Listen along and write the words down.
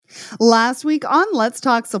Last week on Let's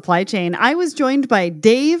Talk Supply Chain, I was joined by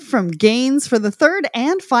Dave from Gaines for the third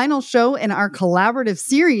and final show in our collaborative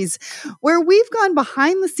series, where we've gone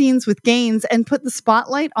behind the scenes with Gaines and put the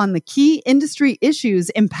spotlight on the key industry issues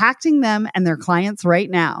impacting them and their clients right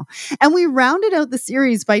now. And we rounded out the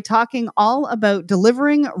series by talking all about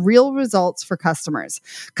delivering real results for customers.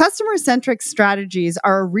 Customer-centric strategies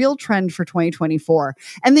are a real trend for 2024,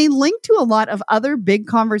 and they link to a lot of other big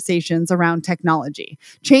conversations around technology,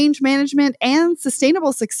 change management, and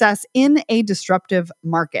sustainable success in a disruptive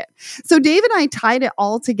market. So Dave and I tied it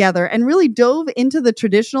all together and really dove into the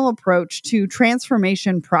traditional approach to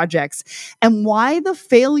transformation projects and why the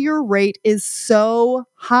failure rate is so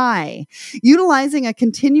high. Utilizing a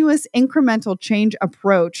continuous incremental change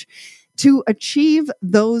approach to achieve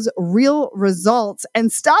those real results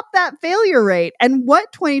and stop that failure rate, and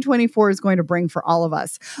what 2024 is going to bring for all of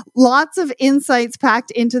us. Lots of insights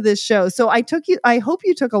packed into this show. So I hope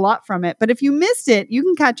you took a lot from it. But if you missed it, you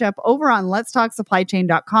can catch up over on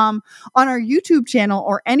letstalksupplychain.com, on our YouTube channel,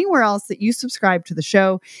 or anywhere else that you subscribe to the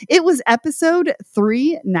show. It was episode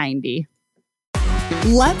 390.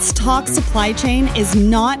 Let's Talk Supply Chain is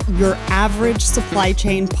not your average supply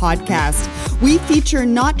chain podcast. We feature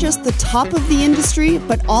not just the top of the industry,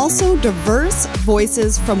 but also diverse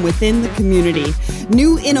voices from within the community,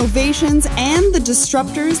 new innovations, and the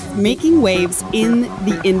disruptors making waves in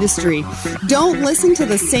the industry. Don't listen to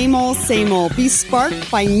the same old, same old. Be sparked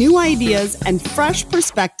by new ideas and fresh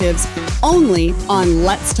perspectives only on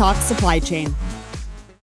Let's Talk Supply Chain.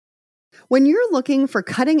 When you're looking for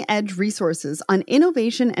cutting-edge resources on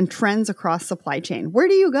innovation and trends across supply chain, where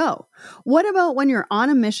do you go? What about when you're on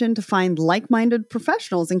a mission to find like-minded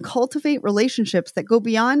professionals and cultivate relationships that go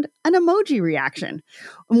beyond an emoji reaction?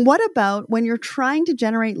 And what about when you're trying to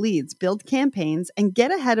generate leads, build campaigns, and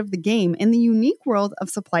get ahead of the game in the unique world of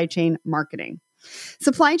supply chain marketing?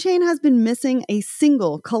 Supply chain has been missing a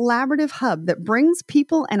single collaborative hub that brings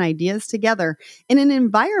people and ideas together in an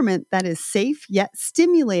environment that is safe yet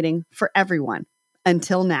stimulating for everyone.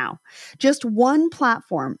 Until now, just one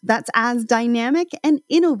platform that's as dynamic and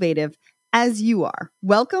innovative as you are.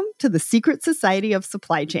 Welcome to the Secret Society of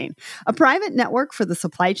Supply Chain, a private network for the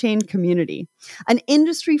supply chain community. An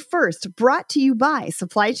industry first brought to you by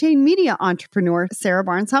supply chain media entrepreneur Sarah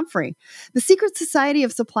Barnes-Humphrey. The Secret Society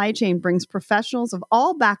of Supply Chain brings professionals of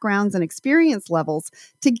all backgrounds and experience levels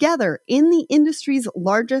together in the industry's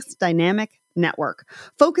largest dynamic network,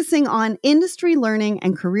 focusing on industry learning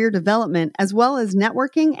and career development, as well as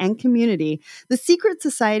networking and community. The Secret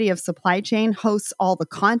Society of Supply Chain hosts all the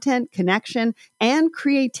content, connection, and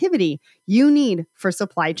creativity you need for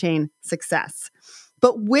supply chain success.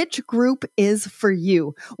 But which group is for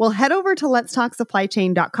you? Well, head over to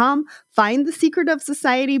letstalksupplychain.com, find the Secret of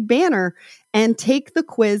Society banner, and take the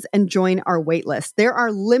quiz and join our waitlist. There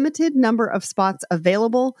are limited number of spots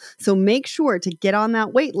available, so make sure to get on that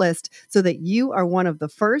waitlist so that you are one of the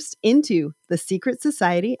first into the Secret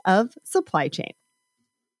Society of Supply Chain.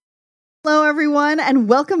 Hello, everyone, and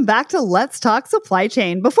welcome back to Let's Talk Supply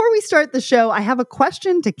Chain. Before we start the show, I have a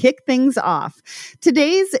question to kick things off.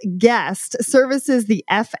 Today's guest services the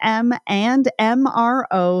FM and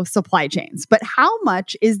MRO supply chains, but how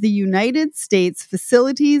much is the United States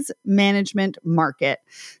facilities management market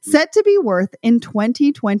set to be worth in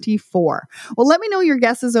 2024? Well, let me know your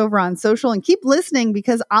guesses over on social and keep listening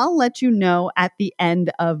because I'll let you know at the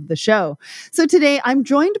end of the show. So today, I'm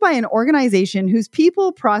joined by an organization whose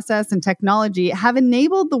people, process, and technology have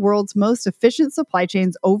enabled the world's most efficient supply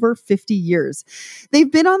chains over 50 years.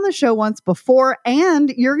 They've been on the show once before, and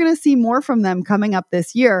you're going to see more from them coming up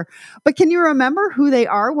this year. But can you remember who they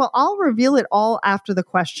are? Well, I'll reveal it all after the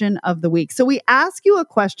question of the week. So we ask you a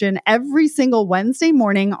question every single Wednesday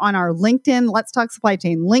morning on our LinkedIn, Let's Talk Supply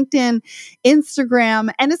Chain, LinkedIn,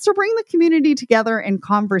 Instagram, and it's to bring the community together in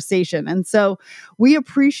conversation. And so we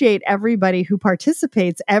appreciate everybody who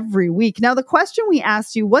participates every week. Now, the question we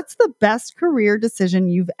asked you, what's the best career decision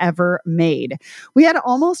you've ever made? We had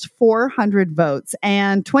almost 400 votes,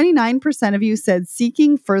 and 29% of you said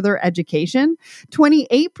seeking further education.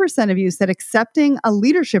 28% of you said accepting a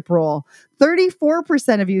leadership role.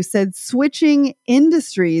 34% of you said switching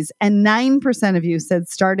industries, and 9% of you said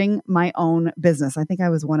starting my own business. I think I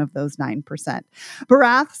was one of those 9%.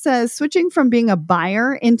 Barath says switching from being a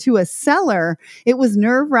buyer into a seller, it was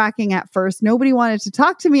nerve-wracking at first. Nobody wanted to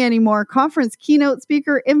talk to me anymore. Conference keynote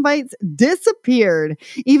speaker invites units disappeared.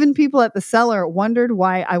 Even people at the cellar wondered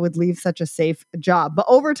why I would leave such a safe job. But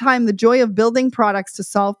over time, the joy of building products to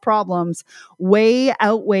solve problems way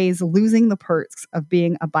outweighs losing the perks of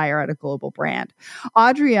being a buyer at a global brand.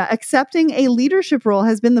 Audria, accepting a leadership role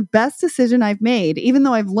has been the best decision I've made. Even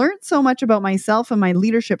though I've learned so much about myself and my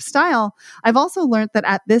leadership style, I've also learned that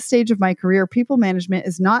at this stage of my career, people management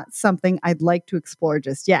is not something I'd like to explore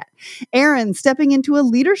just yet. Aaron, stepping into a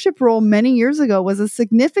leadership role many years ago was a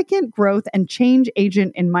significant growth and change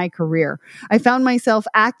agent in my career. I found myself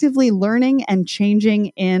actively learning and changing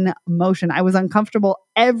in motion. I was uncomfortable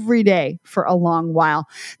every day for a long while.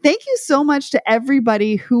 Thank you so much to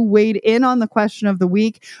everybody who weighed in on the question of the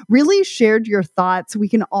week, really shared your thoughts. We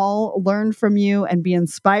can all learn from you and be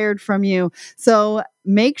inspired from you. So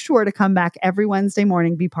make sure to come back every Wednesday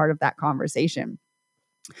morning, be part of that conversation.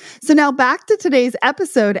 So now back to today's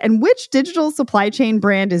episode, and which digital supply chain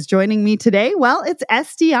brand is joining me today? Well, it's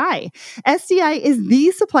SDI. SDI is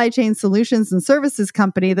the supply chain solutions and services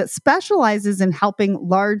company that specializes in helping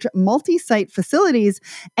large multi-site facilities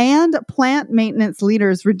and plant maintenance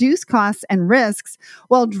leaders reduce costs and risks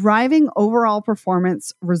while driving overall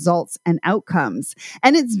performance, results, and outcomes.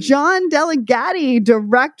 And it's John Delligatti,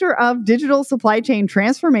 Director of Digital Supply Chain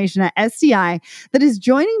Transformation at SDI, that is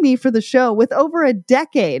joining me for the show. With over a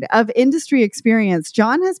decade of industry experience,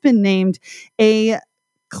 John has been named a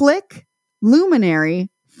Click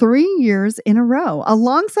Luminary 3 years in a row,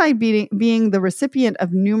 alongside being the recipient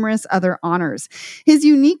of numerous other honors. His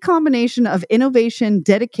unique combination of innovation,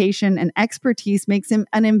 dedication, and expertise makes him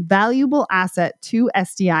an invaluable asset to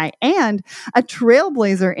SDI and a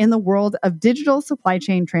trailblazer in the world of digital supply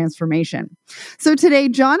chain transformation. So today,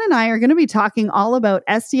 John and I are going to be talking all about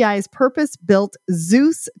SDI's purpose-built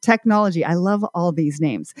ZEUS technology. I love all these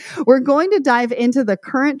names. We're going to dive into the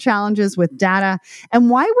current challenges with data and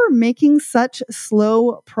why we're making such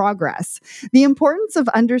slow progress, the importance of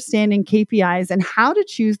understanding KPIs and how to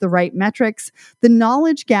choose the right metrics, the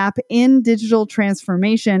knowledge gap in digital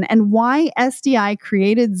transformation, and why SDI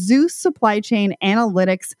created ZEUS Supply Chain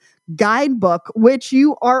Analytics guidebook, which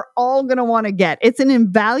you are all going to want to get. It's an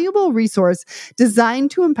invaluable resource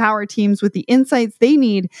designed to empower teams with the insights they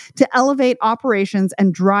need to elevate operations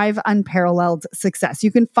and drive unparalleled success.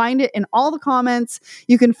 You can find it in all the comments.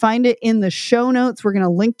 You can find it in the show notes. We're going to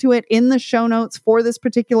link to it in the show notes for this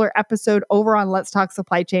particular episode over on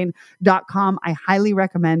letstalksupplychain.com. I highly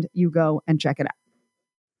recommend you go and check it out.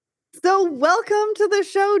 So welcome to the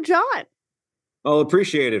show, John. Oh,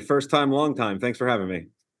 appreciate it. First time, long time. Thanks for having me.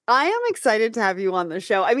 I am excited to have you on the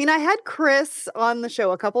show. I mean, I had Chris on the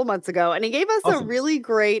show a couple months ago, and he gave us a really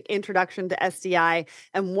great introduction to SDI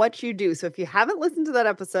and what you do. So if you haven't listened to that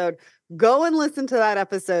episode, go and listen to that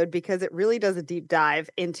episode because it really does a deep dive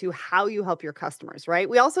into how you help your customers, right?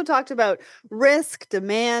 We also talked about risk,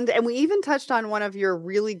 demand, and we even touched on one of your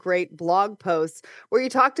really great blog posts where you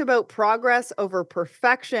talked about progress over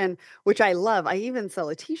perfection, which I love. I even sell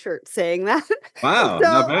a t-shirt saying that. Wow,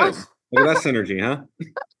 not bad. Look at that synergy, huh?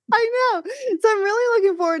 I know. So I'm really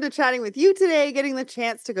looking forward to chatting with you today, getting the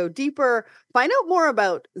chance to go deeper, find out more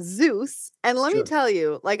about ZEUS. And let me tell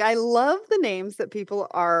you, like, I love the names that people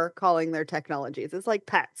are calling their technologies. It's like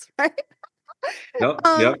pets, right? Yep.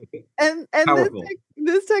 And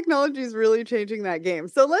this technology is really changing that game.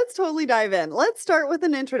 So let's totally dive in. Let's start with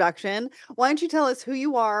an introduction. Why don't you tell us who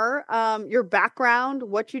you are, your background,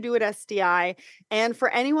 what you do at SDI, and for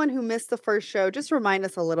anyone who missed the first show, just remind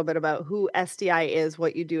us a little bit about who SDI is,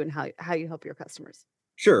 what you do, and how you help your customers.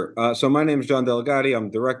 Sure. So my name is John Delligatti.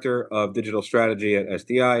 I'm Director of Digital Strategy at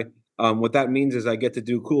SDI. What that means is I get to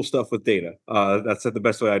do cool stuff with data. That's the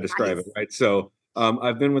best way I describe it, right? So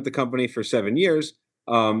I've been with the company for 7 years,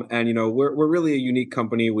 and we're really a unique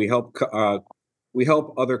company. We help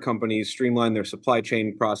other companies streamline their supply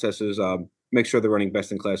chain processes, make sure they're running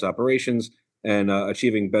best-in-class operations, and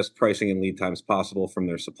achieving best pricing and lead times possible from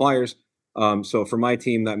their suppliers. So for my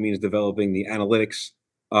team, that means developing the analytics,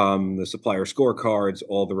 the supplier scorecards,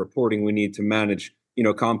 all the reporting we need to manage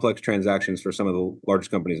complex transactions for some of the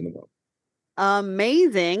largest companies in the world.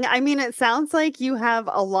 Amazing. I mean, it sounds like you have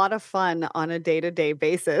a lot of fun on a day-to-day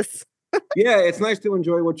basis. Yeah, it's nice to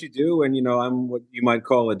enjoy what you do. And, I'm what you might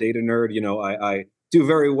call a data nerd. I do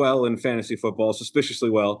very well in fantasy football, suspiciously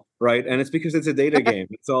well, right? And it's because it's a data game.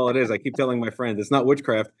 That's all it is. I keep telling my friends, it's not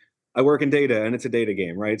witchcraft. I work in data and it's a data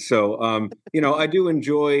game, right? So, I do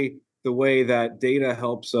enjoy the way that data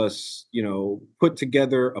helps us, put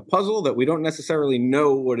together a puzzle that we don't necessarily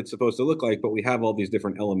know what it's supposed to look like, but we have all these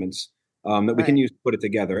different elements that we can use to put it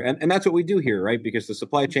together. And that's what we do here, right? Because the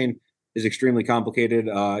supply chain is extremely complicated,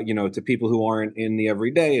 to people who aren't in the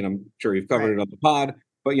everyday, and I'm sure you've covered it on the pod.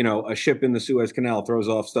 but a ship in the Suez Canal throws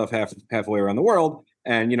off stuff halfway around the world,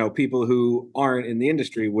 and people who aren't in the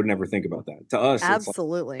industry would never think about that. To us,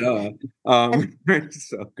 Absolutely. it's like,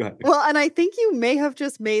 so go ahead. Well, and I think you may have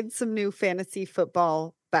just made some new fantasy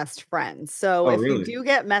football best friends. So if really? you do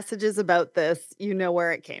get messages about this, you know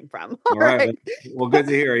where it came from. All right. Well, good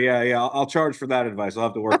to hear. Yeah. I'll charge for that advice. I'll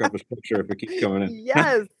have to work up a structure if it keeps coming in.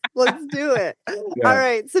 Yes, let's do it. Yeah. All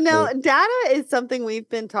right. So now data is something we've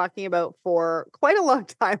been talking about for quite a long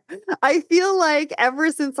time. I feel like ever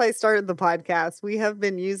since I started the podcast, we have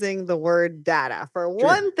been using the word data for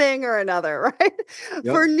one thing or another, right? Yep.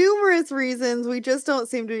 For numerous reasons, we just don't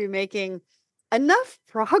seem to be making enough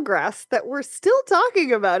progress that we're still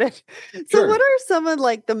talking about it. So what are some of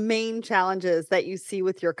like the main challenges that you see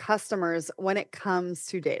with your customers when it comes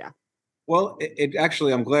to data? Well, it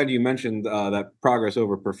actually, I'm glad you mentioned that progress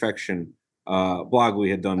over perfection blog we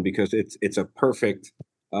had done, because it's a perfect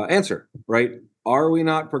answer, right? Are we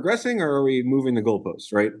not progressing, or are we moving the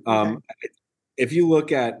goalposts, right? If you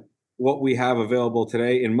look at what we have available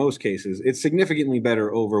today, in most cases, it's significantly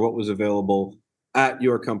better over what was available at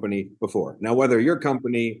your company before. Now, whether your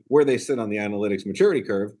company, where they sit on the analytics maturity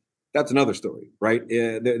curve, that's another story, right?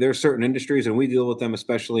 There are certain industries, and we deal with them,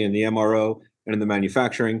 especially in the MRO and in the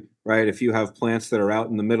manufacturing, right? If you have plants that are out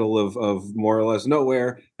in the middle of more or less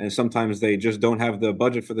nowhere, and sometimes they just don't have the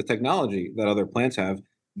budget for the technology that other plants have,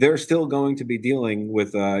 they're still going to be dealing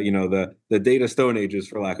with, the data stone ages,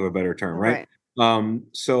 for lack of a better term, right?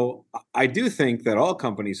 So I do think that all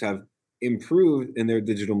companies have improved in their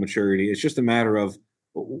digital maturity. It's just a matter of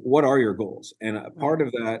what are your goals? And part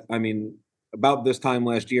of that, I mean, about this time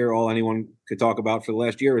last year, all anyone could talk about for the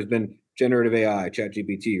last year has been generative AI,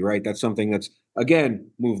 ChatGPT, right? That's something that's,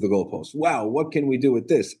 again, moved the goalposts. Wow, what can we do with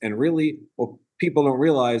this? And really, what people don't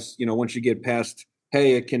realize, once you get past,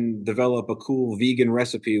 hey, it can develop a cool vegan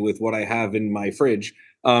recipe with what I have in my fridge.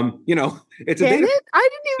 It's a data. I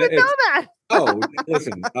didn't even know that. Oh,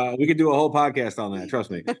 listen, we could do a whole podcast on that.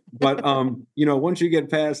 Trust me. But, once you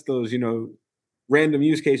get past those, random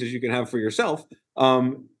use cases you can have for yourself,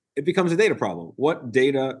 it becomes a data problem. What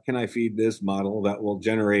data can I feed this model that will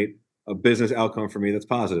generate a business outcome for me that's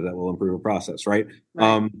positive, that will improve a process, right?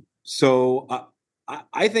 So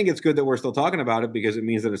I think it's good that we're still talking about it, because it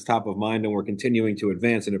means that it's top of mind and we're continuing to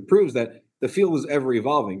advance. And it proves that the field is ever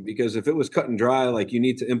evolving, because if it was cut and dry, like you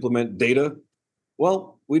need to implement data,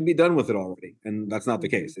 well, we'd be done with it already. And that's not the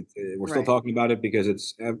case. We're still talking about it because it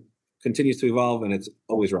continues to evolve and it's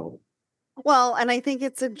always relevant. Well, and I think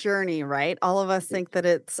it's a journey, right? All of us think that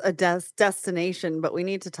it's a destination, but we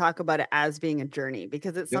need to talk about it as being a journey,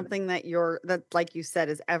 because it's something that like you said,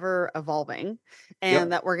 is ever evolving,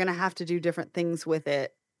 and that we're going to have to do different things with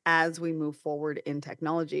it as we move forward in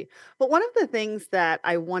technology. But one of the things that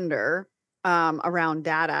I wonder around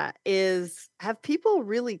data is, have people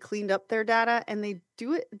really cleaned up their data, and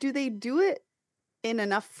do they do it in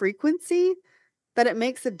enough frequency that it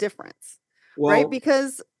makes a difference? Right?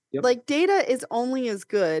 Because like data is only as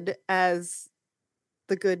good as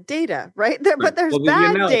the good data, right? But there's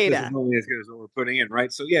bad data. Is only as good as what we're putting in,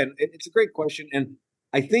 right? So yeah, it's a great question, and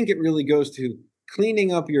I think it really goes to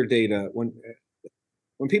cleaning up your data. When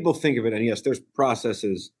people think of it, and yes, there's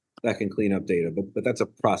processes that can clean up data, but that's a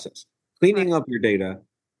process. Cleaning up your data,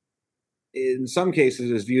 in some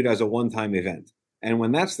cases, is viewed as a one-time event, and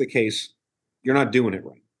when that's the case, you're not doing it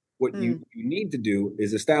right. What you need to do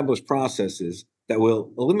is establish processes that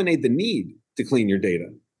will eliminate the need to clean your data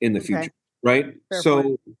in the future, right?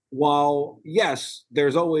 So while, yes,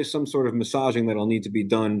 there's always some sort of massaging that'll need to be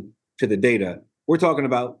done to the data, we're talking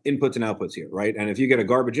about inputs and outputs here, right? And if you get a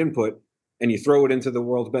garbage input and you throw it into the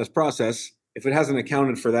world's best process, if it hasn't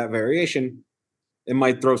accounted for that variation, it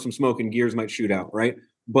might throw some smoke and gears might shoot out, right?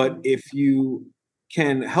 But if you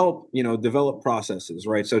can help, develop processes,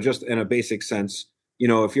 right? So just in a basic sense,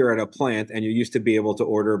 if you're at a plant and you used to be able to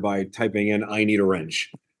order by typing in, I need a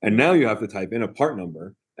wrench, and now you have to type in a part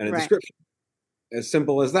number and a description. As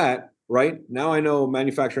simple as that, right? Now I know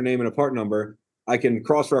manufacturer name and a part number. I can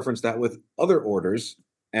cross-reference that with other orders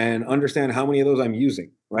and understand how many of those I'm using,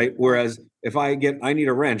 right? Whereas if I need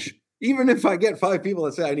a wrench, even if I get 5 people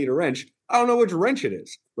that say I need a wrench, I don't know which wrench it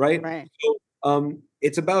is, right? So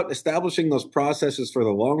it's about establishing those processes for the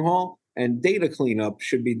long haul, and data cleanup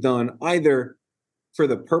should be done either for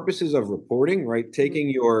the purposes of reporting, right? Taking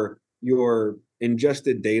your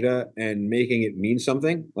ingested data and making it mean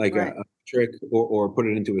something, like a trick, or put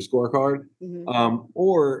it into a scorecard.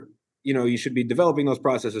 Or, you should be developing those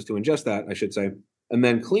processes to ingest that, I should say. And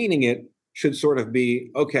then cleaning it should sort of be,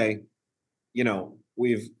 okay,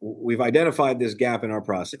 we've identified this gap in our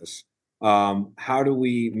process. How do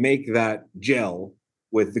we make that gel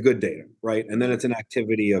with the good data, right? And then it's an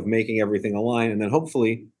activity of making everything align. And then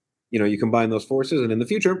hopefully, you combine those forces. And in the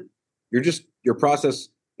future, your process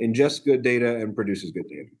ingests good data and produces good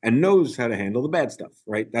data and knows how to handle the bad stuff,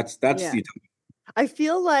 right? That's Yeah. the I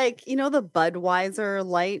feel like, the Budweiser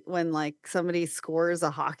light when like somebody scores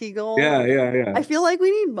a hockey goal. yeah. I feel like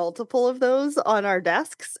we need multiple of those on our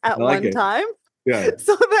desks at I like one it. time Yeah.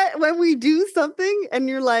 so that when we do something and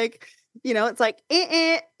you're like, it's like,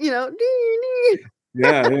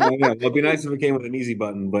 Yeah. Well, it'd be nice if it came with an easy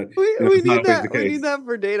button, but we it's need not always the that. We case. need that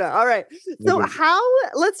for data. All right. So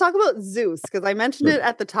let's talk about ZEUS, because I mentioned it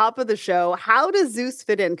at the top of the show. How does ZEUS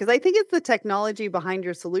fit in? Because I think it's the technology behind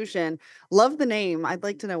your solution. Love the name. I'd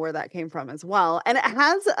like to know where that came from as well. And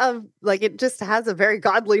it just has a very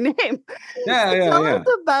godly name. Tell us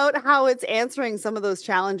about how it's answering some of those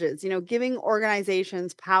challenges, giving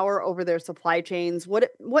organizations power over their supply chains.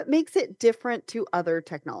 What makes it different to other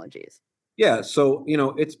technologies? Yeah, so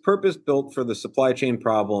it's purpose built for the supply chain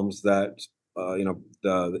problems that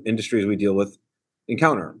the industries we deal with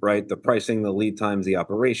encounter, right? The pricing, the lead times, the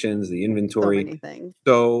operations, the inventory. So many things.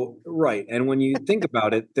 So right, and when you think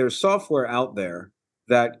about it, there's software out there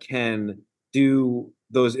that can do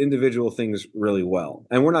those individual things really well.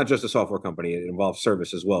 And we're not just a software company; it involves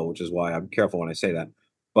service as well, which is why I'm careful when I say that.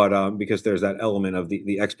 But because there's that element of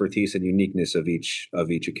the expertise and uniqueness of each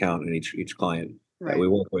account and each client that we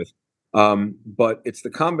work with. But it's the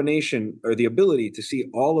combination or the ability to see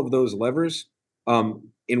all of those levers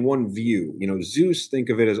in one view. ZEUS, think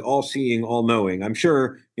of it as all seeing, all knowing. I'm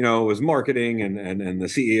sure, it was marketing and the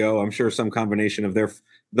CEO, I'm sure some combination of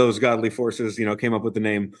those godly forces, came up with the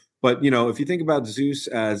name. But, if you think about ZEUS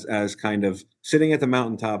as kind of sitting at the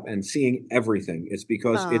mountaintop and seeing everything, it's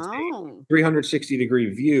because it's a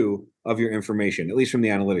 360-degree view of your information, at least from the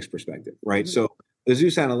analytics perspective, right? So the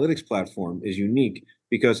ZEUS analytics platform is unique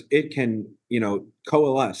because it can,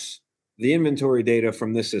 coalesce the inventory data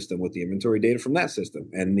from this system with the inventory data from that system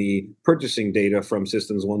and the purchasing data from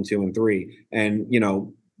systems 1, 2, and 3. And,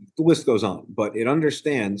 the list goes on, but it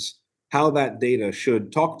understands how that data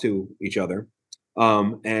should talk to each other.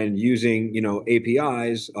 And using,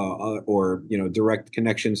 APIs or, direct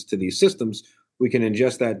connections to these systems, we can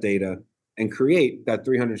ingest that data and create that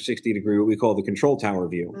 360-degree, what we call the control tower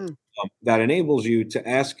view, that enables you to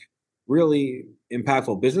ask really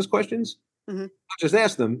impactful business questions. Not just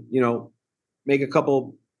ask them, make a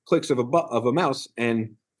couple clicks of a mouse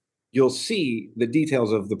and you'll see the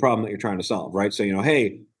details of the problem that you're trying to solve, right? So,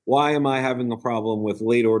 hey, why am I having a problem with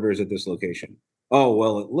late orders at this location? Oh,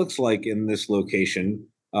 well, it looks like in this location,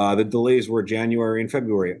 the delays were January and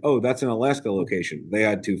February. Oh, that's an Alaska location. They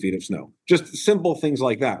had 2 feet of snow. Just simple things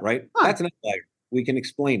like that, right? That's an outlier. We can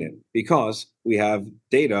explain it because we have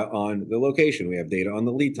data on the location. We have data on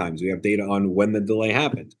the lead times. We have data on when the delay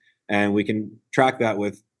happened. And we can track that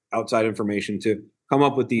with outside information to come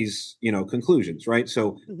up with these, conclusions, right?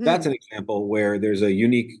 So that's an example where there's a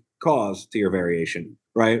unique cause to your variation,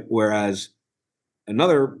 right? Whereas in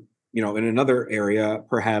another area,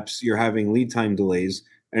 perhaps you're having lead time delays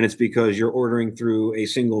and it's because you're ordering through a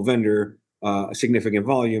single vendor, a significant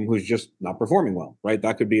volume who's just not performing well, right?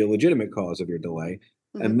 That could be a legitimate cause of your delay.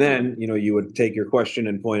 And then, you would take your question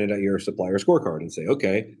and point it at your supplier scorecard and say,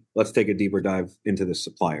 okay, let's take a deeper dive into this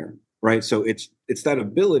supplier, right? So it's that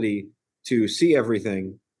ability to see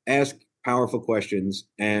everything, ask powerful questions,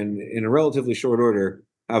 and in a relatively short order,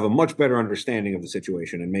 have a much better understanding of the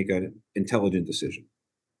situation and make an intelligent decision.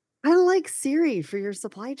 Kind of like Siri for your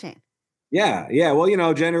supply chain. Yeah.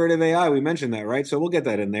 Well, generative AI, we mentioned that, right? So we'll get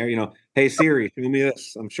that in there. Hey, Siri, show me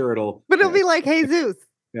this. I'm sure But it'll be like, hey, ZEUS.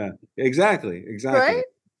 Yeah, exactly. Right?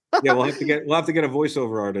 Yeah, we'll have to get a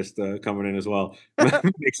voiceover artist coming in as well.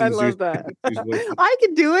 I love that. I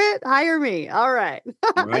can do it. Hire me. All right.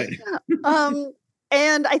 Right.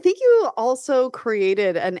 And I think you also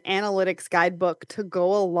created an analytics guidebook to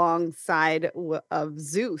go alongside of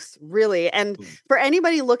ZEUS, really. And for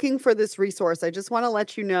anybody looking for this resource, I just want to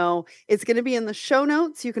let you know it's going to be in the show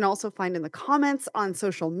notes. You can also find in the comments on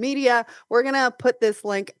social media. We're going to put this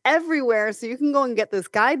link everywhere so you can go and get this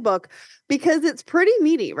guidebook because it's pretty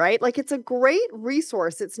meaty, right? Like it's a great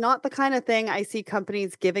resource. It's not the kind of thing I see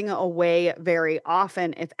companies giving away very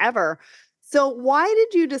often, if ever. So why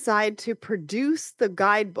did you decide to produce the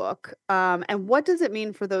guidebook? And what does it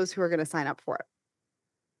mean for those who are going to sign up for it?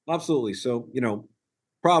 Absolutely. So,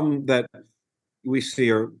 problem that we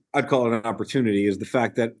see, or I'd call it an opportunity, is the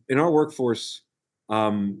fact that in our workforce,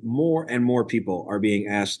 more and more people are being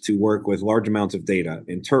asked to work with large amounts of data,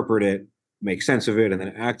 interpret it, make sense of it, and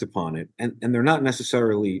then act upon it. And they're not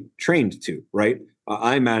necessarily trained to, right?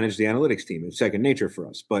 I manage the analytics team. It's second nature for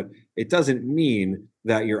us, but it doesn't mean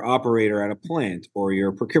that your operator at a plant or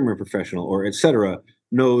your procurement professional or et cetera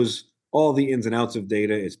knows all the ins and outs of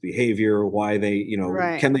data, its behavior, why they,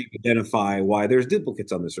 Right. can they identify why there's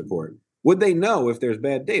duplicates on this report? Would they know if there's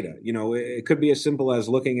bad data? It could be as simple as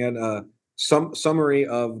looking at some summary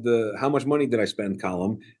of the how much money did I spend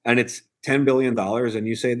column, and it's $10 billion, and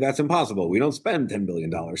you say that's impossible. We don't spend $10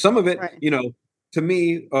 billion. Some of it, Right. to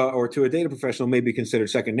me or to a data professional may be considered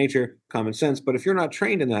second nature, common sense. But if you're not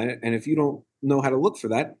trained in that, and if you don't know how to look for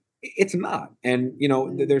that, it's not. And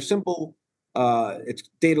there's simple. It's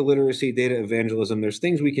data literacy, data evangelism. There's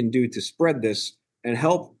things we can do to spread this and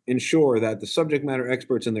help ensure that the subject matter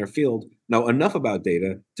experts in their field know enough about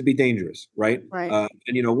data to be dangerous, right? Right.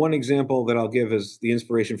 And one example that I'll give as the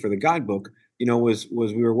inspiration for the guidebook, was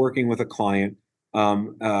we were working with a client,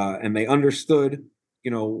 and they understood,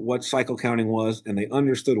 what cycle counting was, and they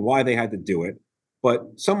understood why they had to do it. But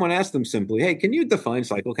someone asked them simply, "Hey, can you define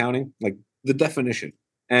cycle counting, like the definition?"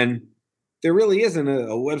 And there really isn't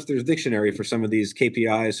a Webster's dictionary for some of these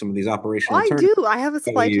KPIs, some of these operational terms. I do. I have a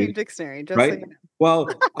supply chain dictionary, just so right? you know. Well,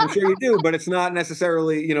 I'm sure you do, but it's not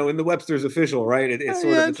necessarily, in the Webster's official, right? It's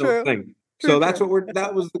sort of its own thing. So that's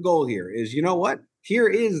that was the goal here is, what? Here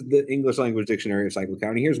is the English language dictionary of cycle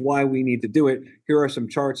counting. Here's why we need to do it. Here are some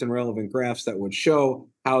charts and relevant graphs that would show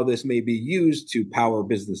how this may be used to power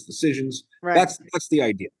business decisions. Right. That's the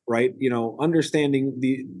idea, right? Understanding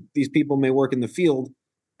these people may work in the field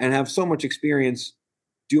and have so much experience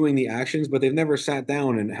doing the actions, but they've never sat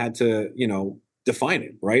down and had to, define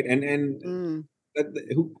it, right? And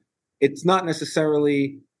it's not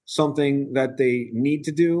necessarily something that they need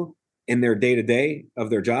to do in their day-to-day of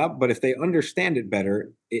their job, but if they understand it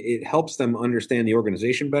better, it helps them understand the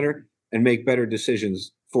organization better and make better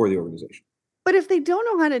decisions for the organization. But if they don't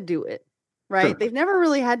know how to do it, right? Sure. They've never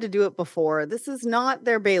really had to do it before. This is not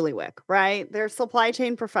their bailiwick, right? They're supply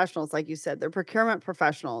chain professionals, like you said, they're procurement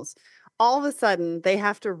professionals. All of a sudden, they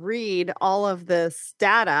have to read all of this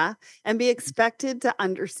data and be expected to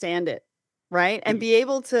understand it, right? And be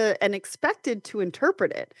able to, and expected to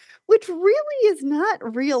interpret it, which really is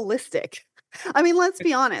not realistic. I mean, let's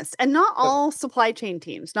be honest. And not all supply chain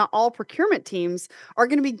teams, not all procurement teams are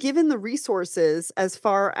going to be given the resources as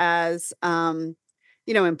far as,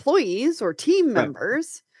 employees or team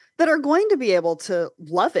members that are going to be able to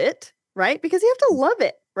love it, right? Because you have to love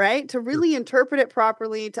it, right? To really interpret it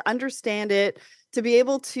properly, to understand it, to be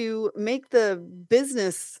able to make the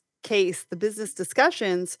business case, the business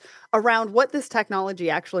discussions around what this technology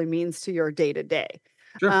actually means to your day to day.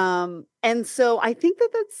 And so I think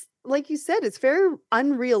that's, like you said, it's very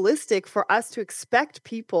unrealistic for us to expect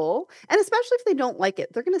people, and especially if they don't like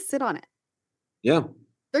it, they're going to sit on it. Yeah.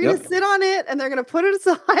 They're going to sit on it and they're going to put it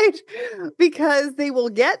aside because they will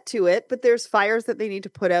get to it, but there's fires that they need to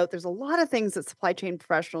put out. There's a lot of things that supply chain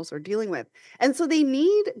professionals are dealing with. And so they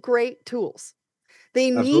need great tools.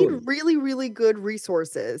 They need really, really good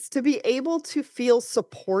resources to be able to feel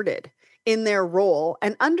supported in their role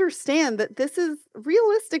and understand that this is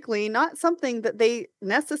realistically not something that they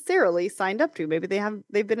necessarily signed up to. Maybe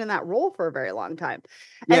they've been in that role for a very long time.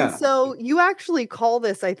 Yeah. And so you actually call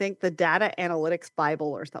this, I think, the data analytics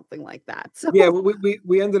Bible or something like that. So yeah,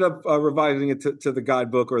 we ended up revising it to the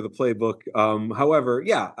guidebook or the playbook. However,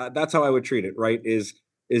 that's how I would treat it, right? Is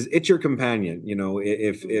it's your companion.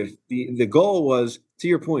 If the goal was, to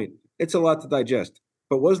your point, it's a lot to digest.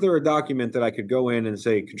 But was there a document that I could go in and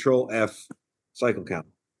say, Control F, cycle count?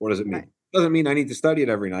 What does it mean? Right. Doesn't mean I need to study it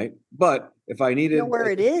every night. But if I needed where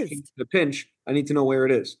it is, the pinch, I need to know where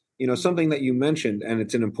it is. Something that you mentioned, and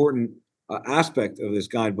it's an important aspect of this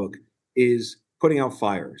guidebook, is putting out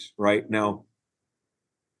fires. Right now,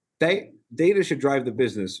 data should drive the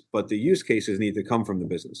business, but the use cases need to come from the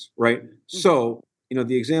business. Right. So,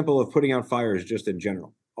 the example of putting out fires just in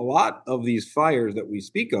general, a lot of these fires that we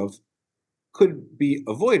speak of could be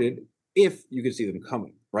avoided if you could see them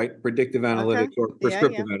coming, right? Predictive analytics or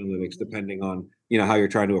prescriptive analytics, depending on, how you're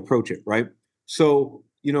trying to approach it, right? So,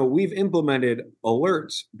 we've implemented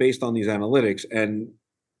alerts based on these analytics, and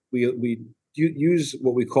we use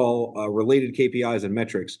what we call related KPIs and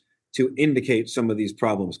metrics to indicate some of these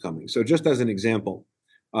problems coming. So just as an example,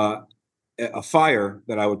 a fire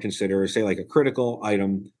that I would consider is, say, like a critical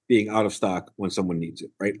item being out of stock when someone needs it,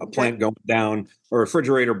 right? A plant going down, or a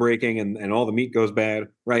refrigerator breaking and all the meat goes bad,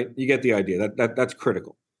 right? You get the idea. That's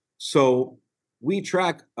critical. So we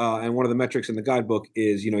track, and one of the metrics in the guidebook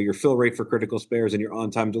is, your fill rate for critical spares and your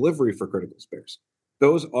on-time delivery for critical spares.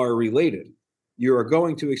 Those are related. You are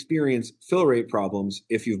going to experience fill rate problems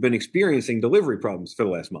if you've been experiencing delivery problems for the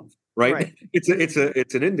last month, right?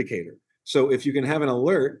 It's an indicator. So if you can have an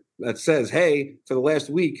alert that says, hey, for the last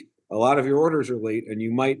week, a lot of your orders are late and you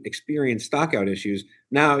might experience stockout issues,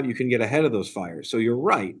 now you can get ahead of those fires. So you're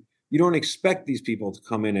right. You don't expect these people to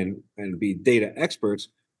come in and be data experts,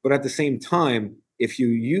 but at the same time, if you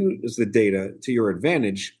use the data to your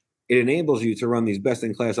advantage, it enables you to run these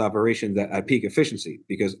best-in-class operations at peak efficiency,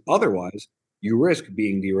 because otherwise you risk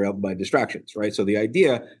being derailed by distractions, right? So the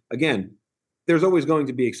idea, again, there's always going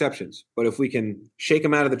to be exceptions, but if we can shake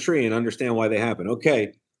them out of the tree and understand why they happen,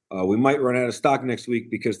 okay, we might run out of stock next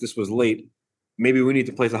week because this was late. Maybe we need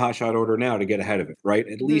to place a hot shot order now to get ahead of it, right?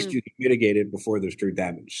 At least you can mitigate it before there's true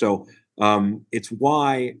damage. So it's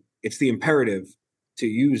why it's the imperative to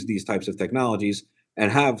use these types of technologies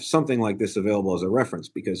and have something like this available as a reference,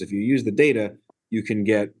 because if you use the data, you can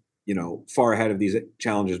get, far ahead of these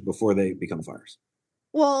challenges before they become fires.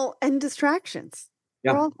 Well, and distractions.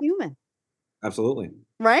 Yeah. We're all human. Absolutely.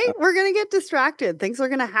 Right? We're going to get distracted. Things are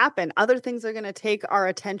going to happen. Other things are going to take our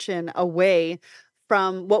attention away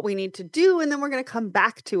from what we need to do, and then we're going to come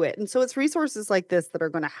back to it. And so it's resources like this that are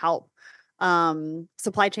going to help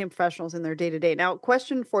supply chain professionals in their day-to-day. Now,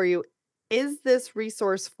 question for you, is this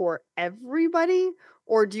resource for everybody,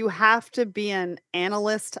 or do you have to be an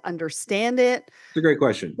analyst to understand it? It's a great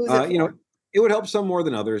question. It would help some more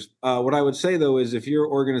than others. What I would say, though, is if your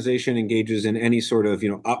organization engages in any sort of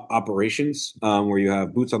operations where you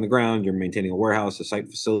have boots on the ground, you're maintaining a warehouse, a site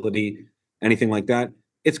facility, anything like that,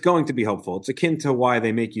 it's going to be helpful. It's akin to why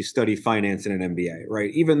they make you study finance in an MBA,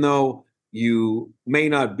 right? Even though you may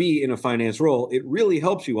not be in a finance role, it really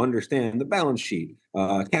helps you understand the balance sheet,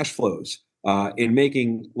 cash flows, in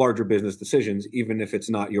making larger business decisions, even if it's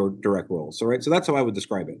not your direct role. So that's how I would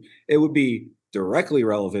describe it. It would be directly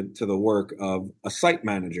relevant to the work of a site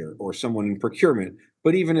manager or someone in procurement.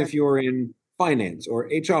 But even if you're in finance or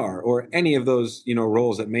HR or any of those,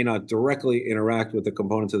 roles that may not directly interact with the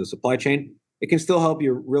components of the supply chain, it can still help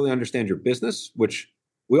you really understand your business, which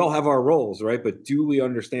we all have our roles, right? But do we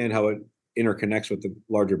understand how it interconnects with the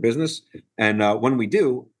larger business? And when we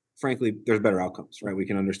do, frankly, there's better outcomes, right? We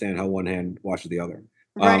can understand how one hand washes the other.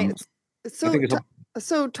 Right.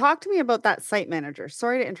 So talk to me about that site manager.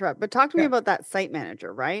 Sorry to interrupt, but talk to me about that site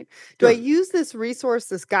manager, right? Do I use this resource,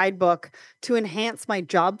 this guidebook, to enhance my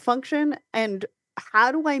job function? And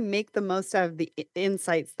how do I make the most out of the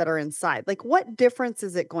insights that are inside? Like, what difference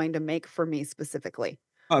is it going to make for me specifically?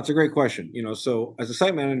 Oh, it's a great question. So as a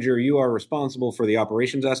site manager, you are responsible for the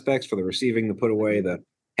operations aspects, for the receiving, the put away, the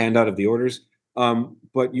handout of the orders.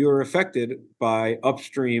 But you're affected by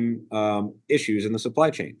upstream issues in the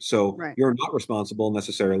supply chain. So you're not responsible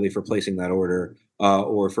necessarily for placing that order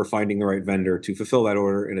or for finding the right vendor to fulfill that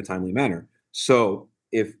order in a timely manner. So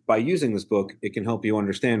if by using this book, it can help you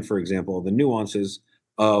understand, for example, the nuances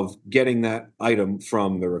of getting that item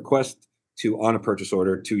from the request to on a purchase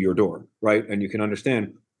order to your door, right? And you can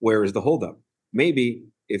understand where is the holdup. Maybe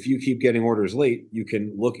if you keep getting orders late, you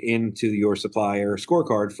can look into your supplier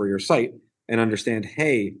scorecard for your site and understand,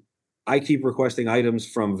 hey, I keep requesting items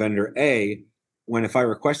from vendor A when if I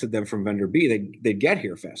requested them from vendor B, they'd get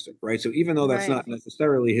here faster, right? So even though that's not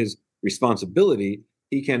necessarily his responsibility,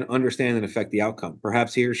 he can understand and affect the outcome.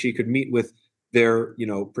 Perhaps he or she could meet with their,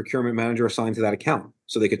 procurement manager assigned to that account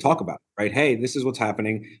so they could talk about it, right? Hey, this is what's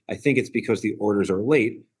happening. I think it's because the orders are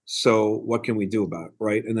late. So what can we do about it,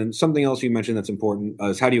 right? And then something else you mentioned that's important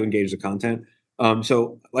is how do you engage the content?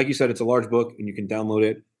 So like you said, it's a large book and you can download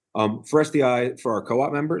it. For SDI, for our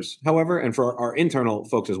co-op members, however, and for our internal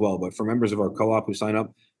folks as well, but for members of our co-op who sign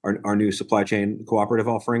up, our new supply chain cooperative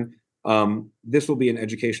offering, this will be an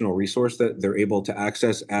educational resource that they're able to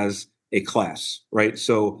access as a class, right?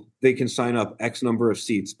 So they can sign up X number of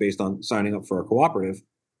seats based on signing up for a cooperative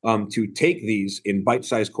to take these in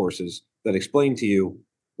bite-sized courses that explain to you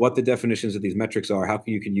what the definitions of these metrics are, how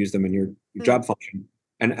you can use them in your job function,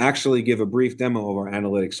 and actually give a brief demo of our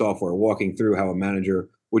analytics software, walking through how a manager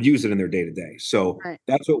would use it in their day-to-day. So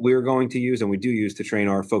that's what we're going to use, and we do use to train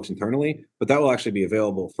our folks internally, but that will actually be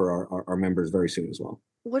available for our members very soon as well.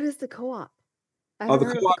 What is the co-op? The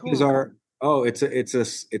co-op is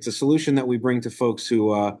it's a solution that we bring to folks who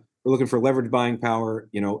are looking for leverage buying power,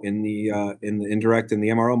 in the indirect and the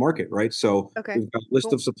MRO market, right? So we've got a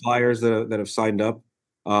list of suppliers that have signed up,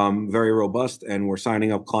 very robust, and we're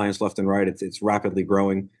signing up clients left and right. It's rapidly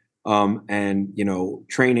growing. And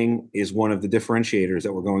training is one of the differentiators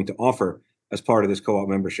that we're going to offer as part of this co-op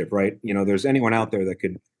membership, right? There's anyone out there that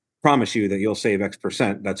could promise you that you'll save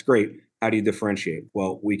X%. That's great. How do you differentiate?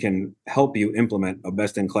 Well, we can help you implement a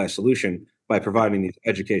best-in-class solution by providing these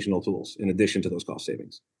educational tools in addition to those cost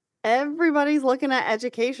savings. Everybody's looking at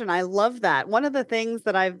education. I love that. One of the things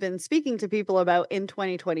that I've been speaking to people about in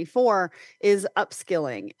 2024 is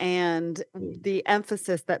upskilling and the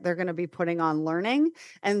emphasis that they're going to be putting on learning.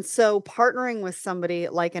 And so partnering with somebody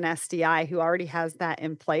like an SDI who already has that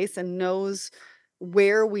in place and knows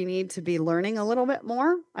where we need to be learning a little bit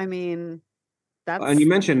more. I mean, And you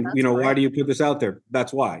mentioned, that's why great. do you put this out there?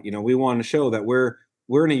 That's why, we want to show that we're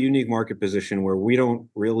in a unique market position where we don't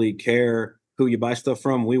really care who you buy stuff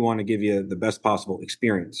from. We want to give you the best possible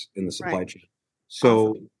experience in the supply Right. chain. So,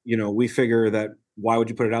 Awesome. we figure that why would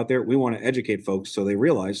you put it out there? We want to educate folks so they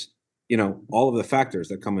realize, all of the factors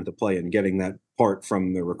that come into play in getting that part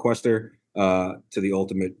from the requester to the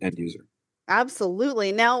ultimate end user.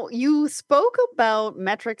 Absolutely. Now, you spoke about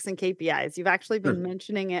metrics and KPIs. You've actually been Sure.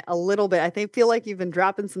 mentioning it a little bit. Feel like you've been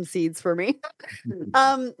dropping some seeds for me.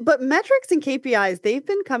 But metrics and KPIs, they've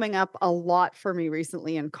been coming up a lot for me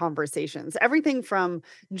recently in conversations. Everything from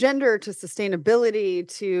gender to sustainability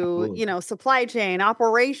to, Absolutely. supply chain,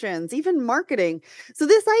 operations, even marketing. So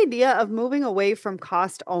this idea of moving away from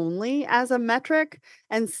cost only as a metric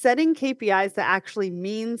and setting KPIs that actually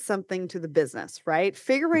mean something to the business, right?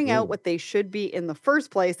 Figuring out Absolutely. what they should be in the first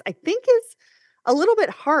place, I think is a little bit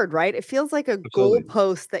hard, right? It feels like a Absolutely.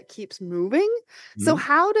 goalpost that keeps moving. So, Mhm.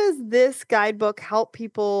 how does this guidebook help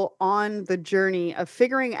people on the journey of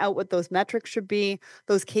figuring out what those metrics should be,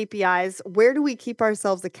 those KPIs? Where do we keep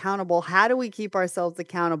ourselves accountable? How do we keep ourselves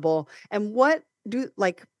accountable? And what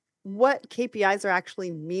KPIs are actually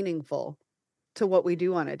meaningful to what we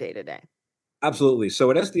do on a day to day? Absolutely. So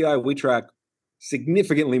at SDI, we track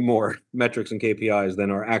significantly more metrics and KPIs than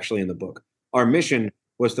are actually in the book. Our mission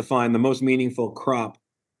was to find the most meaningful crop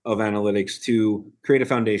of analytics to create a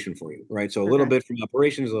foundation for you, right? So a little Okay. bit from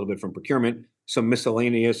operations, a little bit from procurement, some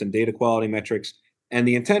miscellaneous and data quality metrics. And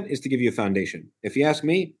the intent is to give you a foundation. If you ask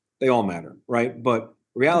me, they all matter, right? But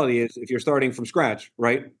reality is, if you're starting from scratch,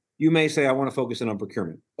 right, you may say, I want to focus in on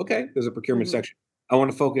procurement. Okay, there's a procurement Mhm. section. I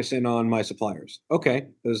want to focus in on my suppliers. Okay,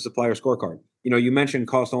 there's a supplier scorecard. You mentioned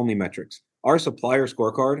cost only metrics. Our supplier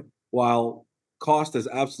scorecard, while cost is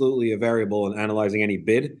absolutely a variable in analyzing any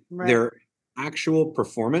bid, Right. their actual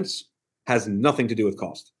performance has nothing to do with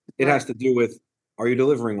cost. It Right. has to do with, are you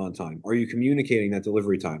delivering on time? Are you communicating that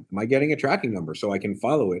delivery time? Am I getting a tracking number so I can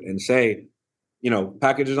follow it and say,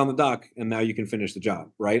 packages on the dock, and now you can finish the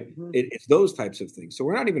job, right? Mhm. It's those types of things. So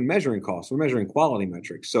we're not even measuring costs; we're measuring quality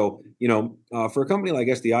metrics. So for a company like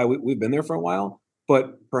SDI, we've been there for a while,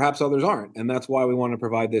 but perhaps others aren't, and that's why we want to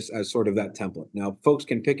provide this as sort of that template. Now, folks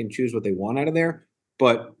can pick and choose what they want out of there,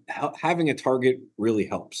 but having a target really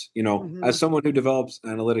helps. Mhm. As someone who develops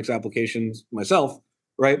analytics applications myself,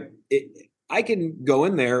 right? I can go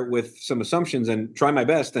in there with some assumptions and try my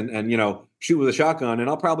best and shoot with a shotgun, and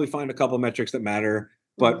I'll probably find a couple of metrics that matter.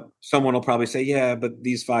 Mhm. But someone will probably say, "Yeah, but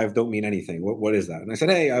these five don't mean anything. What is that?" And I said,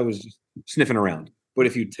 "Hey, I was just sniffing around." But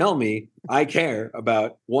if you tell me I care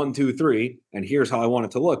about one, two, three, and here's how I want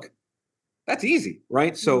it to look, that's easy,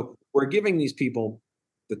 right? Mhm. So we're giving these people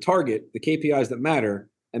the target, the KPIs that matter.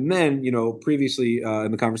 And then, previously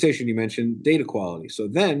in the conversation, you mentioned data quality. So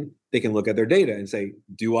then they can look at their data and say,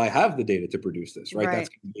 do I have the data to produce this, right? That's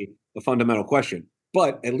Right. going to be the fundamental question.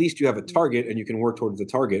 But at least you have a Mhm. target and you can work towards the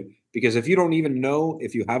target. Because if you don't even know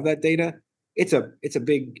if you have that data, it's a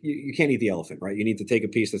big, you can't eat the elephant, right? You need to take a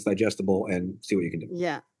piece that's digestible and see what you can do.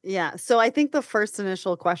 Yeah. Yeah. So I think the first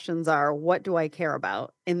initial questions are, what do I care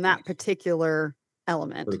about in that Yes. particular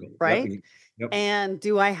element, Critical. Yep. right? Yep. And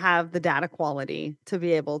do I have the data quality to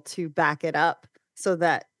be able to back it up so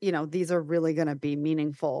that, these are really going to be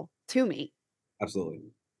meaningful to me, Absolutely.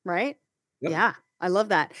 right? Yep. Yeah. I love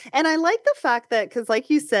that. And I like the fact that, because like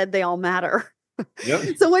you said, they all matter.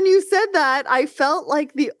 Yep. So when you said that, I felt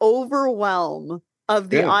like the overwhelm of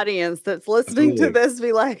the Yeah. audience that's listening to Absolutely. this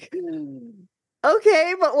be like,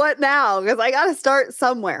 okay, but what now? Because I got to start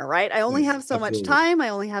somewhere, right? I only Yes. have so much Absolutely. time. I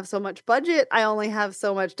only have so much budget. I only have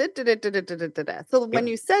so much. Da, da, da, da, da, da, da, da, da. So when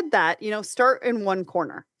Yep. you said that, start in one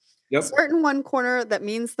corner. Yep. Start in one corner that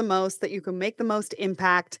means the most, that you can make the most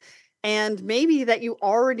impact. And maybe that you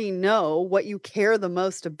already know what you care the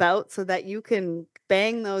most about so that you can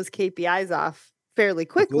bang those KPIs off fairly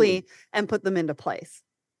Absolutely. quickly and put them into place.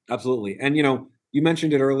 Absolutely. And you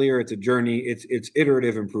mentioned it earlier. It's a journey. It's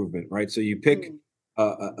iterative improvement, right? So you pick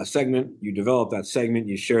Mm. a segment, you develop that segment,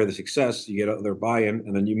 you share the success, you get other buy-in,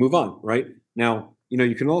 and then you move on, right? Now,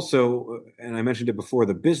 you can also, and I mentioned it before,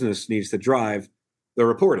 the business needs to drive the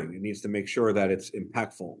reporting. It needs to make sure that it's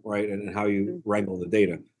impactful, right? And how you Mhm. wrangle the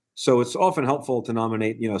data. So it's often helpful to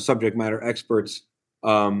nominate, subject matter experts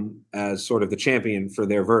as sort of the champion for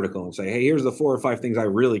their vertical and say, hey, here's the 4 or 5 things I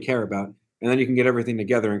really care about. and then you can get everything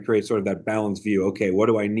together and create sort of that balanced view. Okay, what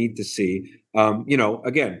do I need to see?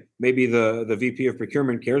 Again, maybe the VP of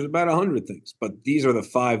procurement cares about 100 things, but these are the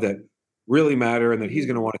 5 that really matter and that he's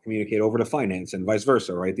going to want to communicate over to finance and vice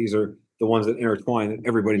versa, right? These are the ones that intertwine that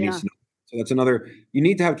everybody needs to know. So that's another, you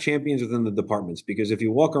need to have champions within the departments, because if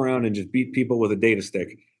you walk around and just beat people with a data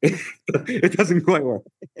stick, it doesn't quite work.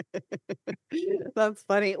 That's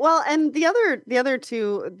funny. Well, and the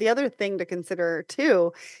other thing to consider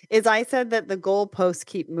too is I said that the goalposts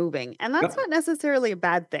keep moving, and that's not necessarily a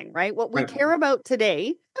bad thing, right? What we care about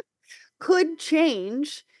today could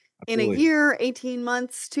change in a year, 18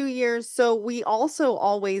 months, 2 years. So we also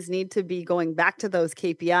always need to be going back to those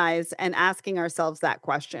KPIs and asking ourselves that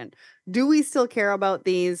question. Do we still care about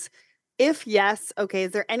these? If yes, okay,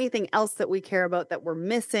 is there anything else that we care about that we're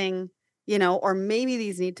missing? Or maybe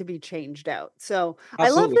these need to be changed out. So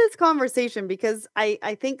I love this conversation because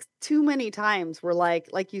I think too many times we're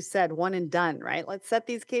like you said, one and done, right? Let's set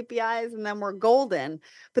these KPIs and then we're golden.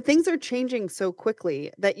 But things are changing so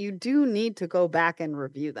quickly that you do need to go back and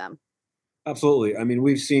review them. Absolutely. I mean,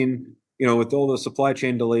 we've seen, with all the supply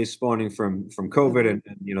chain delays spawning from COVID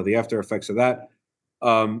and the after effects of that,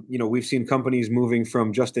 we've seen companies moving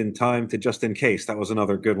from just in time to just in case. That was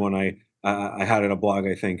another good one I had in a blog,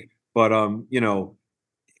 I think. But,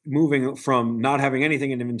 moving from not having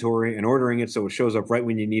anything in inventory and ordering it so it shows up right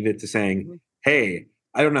when you need it to saying, hey,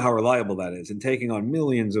 I don't know how reliable that is, and taking on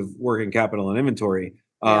millions of working capital and inventory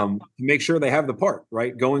to make sure they have the part,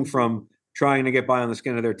 right? Going from trying to get by on the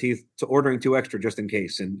skin of their teeth to ordering 2 extra just in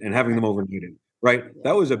case and having them overneeded, right?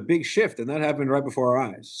 That was a big shift, and that happened right before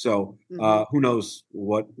our eyes. So who knows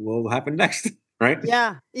what will happen next? Right?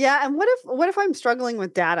 Yeah. Yeah. And what if I'm struggling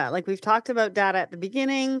with data? Like we've talked about data at the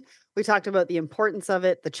beginning. We talked about the importance of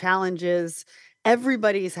it, the challenges.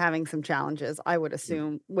 Everybody's having some challenges, I would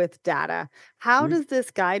assume, with data. How does this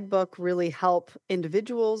guidebook really help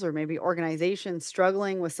individuals or maybe organizations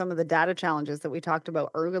struggling with some of the data challenges that we talked about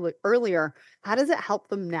earlier? How does it help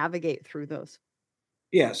them navigate through those?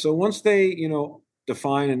 Yeah. So once they,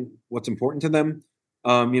 define what's important to them,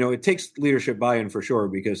 it takes leadership buy-in for sure,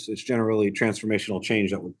 because it's generally transformational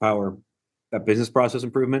change that would power that business process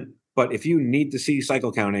improvement. But if you need to see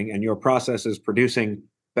cycle counting and your process is producing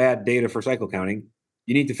bad data for cycle counting,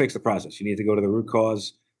 you need to fix the process. You need to go to the root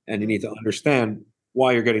cause, and you need to understand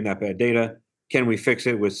why you're getting that bad data. Can we fix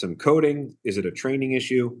it with some coding? Is it a training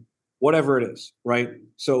issue? Whatever it is, right?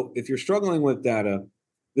 So if you're struggling with data,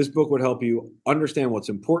 this book would help you understand what's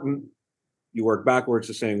important. You work backwards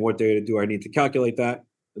to saying, what data do I need to calculate that?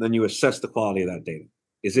 And then you assess the quality of that data.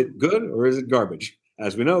 Is it good or is it garbage?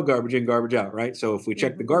 As we know, garbage in, garbage out, right? So if we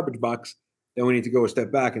check the garbage box, then we need to go a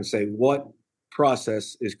step back and say, what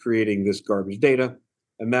process is creating this garbage data?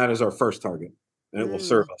 And that is our first target. And it will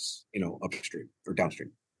serve us, upstream or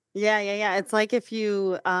downstream. Yeah. It's like if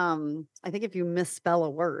you, I think if you misspell a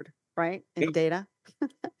word, right, in data.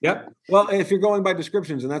 Yep. Well, if you're going by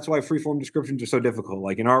descriptions, and that's why free-form descriptions are so difficult.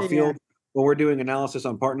 Like in our field, when we're doing analysis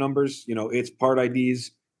on part numbers, it's part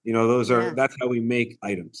IDs. That's how we make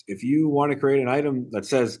items. If you want to create an item that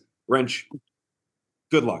says wrench,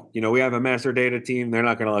 good luck. We have a master data team. They're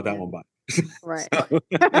not going to let that one by. Right.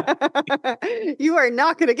 You are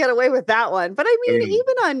not going to get away with that one. But I mean,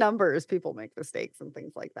 even on numbers, people make mistakes and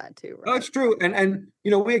things like that too, right? Oh, it's true. And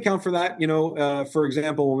we account for that. For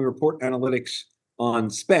example, when we report analytics on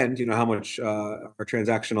spend, how much our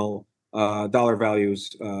transactional dollar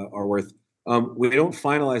values are worth. We don't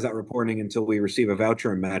finalize that reporting until we receive a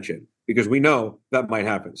voucher and match it, because we know that might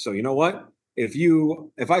happen. So you know what?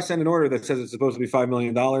 If I send an order that says it's supposed to be $5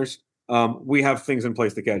 million, we have things in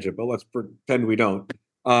place to catch it, but let's pretend we don't.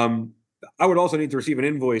 I would also need to receive an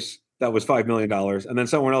invoice that was $5 million, and then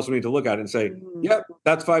someone else would need to look at it and say, yep,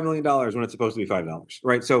 that's $5 million when it's supposed to be $5,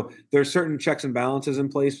 right? So there's certain checks and balances in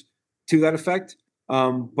place to that effect.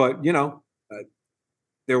 But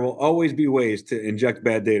there will always be ways to inject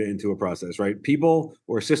bad data into a process, right? People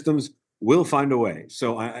or systems will find a way.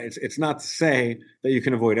 So it's not to say that you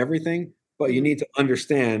can avoid everything, but you need to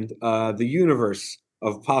understand the universe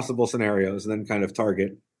of possible scenarios and then kind of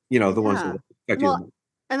target, the ones that affect you the most.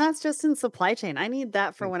 And that's just in supply chain. I need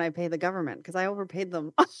that for when I pay the government, because I overpaid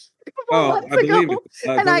them a couple months ago.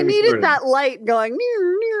 And I needed that light going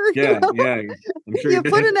near. Yeah. I'm sure you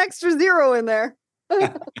put an extra 0 in there.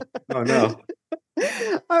 Oh, no.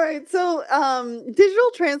 All right. So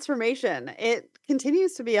digital transformation, it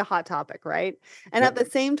continues to be a hot topic, right? And at the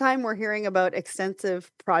same time, we're hearing about extensive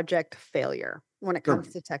project failure when it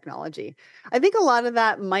comes to technology. I think a lot of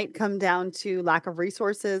that might come down to lack of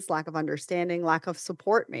resources, lack of understanding, lack of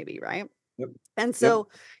support, maybe, right? And so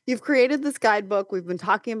you've created this guidebook. We've been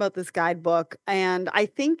talking about this guidebook. And I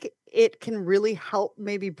think it can really help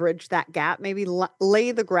maybe bridge that gap, maybe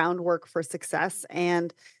lay the groundwork for success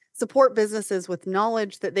and support businesses with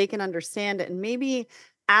knowledge that they can understand and maybe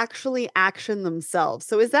actually action themselves.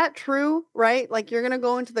 So is that true, right? Like you're going to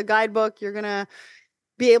go into the guidebook, you're going to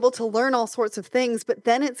be able to learn all sorts of things, but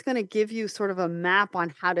then it's going to give you sort of a map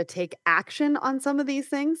on how to take action on some of these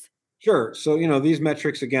things? Sure. So, these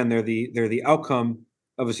metrics, again, they're the outcome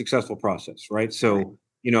of a successful process, right? So, Right.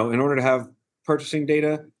 in order to have purchasing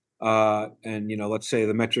data, and let's say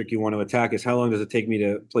the metric you want to attack is how long does it take me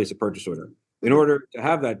to place a purchase order? In Mhm. order to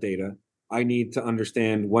have that data, I need to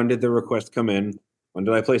understand when did the request come in, when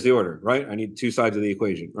did I place the order, right? I need two sides of the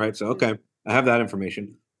equation, right? So, okay, I have that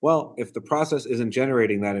information. Well, if the process isn't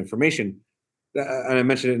generating that information, and I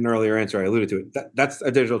mentioned it in an earlier answer, I alluded to it. That's a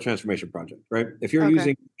digital transformation project, right? If you're Okay.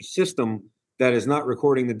 using a system that is not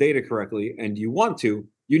recording the data correctly and you want to,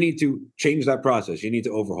 you need to change that process. You need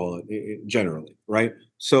to overhaul it generally, right?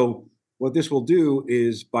 So what this will do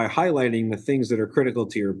is by highlighting the things that are critical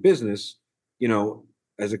to your business,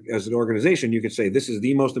 as an organization, you could say, this is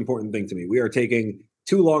the most important thing to me. We are taking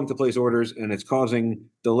too long to place orders and it's causing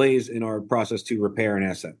delays in our process to repair an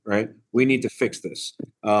asset, right? We need to fix this.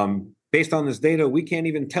 Based on this data, we can't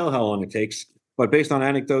even tell how long it takes, but based on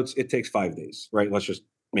anecdotes, it takes 5 days, right? Let's just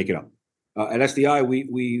make it up. At SDI,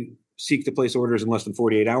 we seek to place orders in less than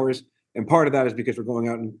 48 hours. And part of that is because we're going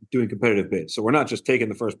out and doing competitive bids. So we're not just taking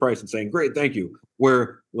the first price and saying, great, thank you.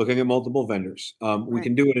 We're looking at multiple vendors. We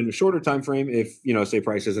can do it in a shorter time frame if, say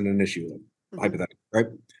price isn't an issue, hypothetically, right?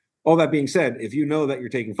 All that being said, if you know that you're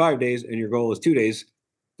taking 5 days and your goal is 2 days,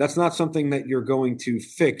 that's not something that you're going to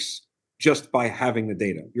fix just by having the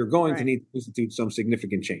data. You're going to need to institute some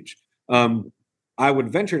significant change. I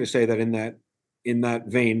would venture to say that in that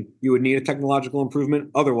vein, you would need a technological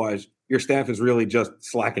improvement. Otherwise, your staff is really just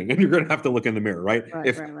slacking, and you're going to have to look in the mirror, right?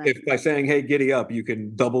 If by saying, "Hey, giddy up," you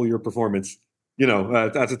can double your performance,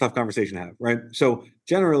 that's a tough conversation to have, right? So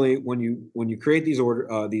generally, when you create these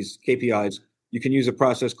KPIs, you can use a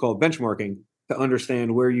process called benchmarking to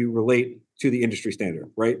understand where you relate to the industry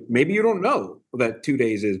standard, right? Maybe you don't know that 2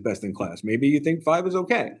 days is best in class. Maybe you think 5 is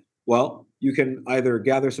okay. Well, you can either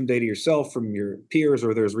gather some data yourself from your peers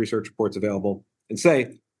or there's research reports available and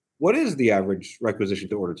say, what is the average requisition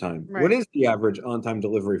to order time? Right. What is the average on-time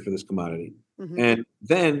delivery for this commodity? Mm-hmm. And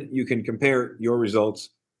then you can compare your results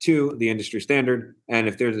to the industry standard. And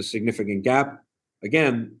if there's a significant gap,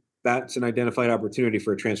 again, that's an identified opportunity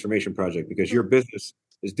for a transformation project because your business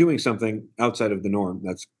is doing something outside of the norm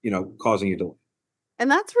that's, causing you delay.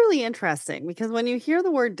 And that's really interesting because when you hear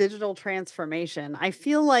the word digital transformation, I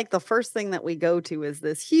feel like the first thing that we go to is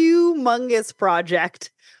this humongous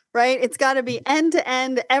project, right? It's got to be end to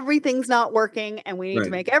end. Everything's not working and we need to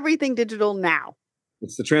make everything digital now.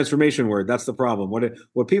 It's the transformation word. That's the problem.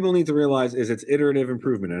 What people need to realize is it's iterative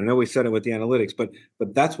improvement. And I know we said it with the analytics, but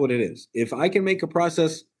that's what it is. If I can make a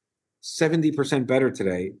process 70% better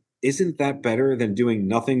today, isn't that better than doing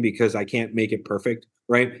nothing because I can't make it perfect,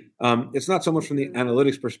 right? It's not so much from the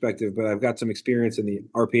analytics perspective, but I've got some experience in the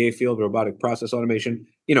RPA field, robotic process automation,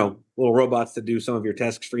 little robots to do some of your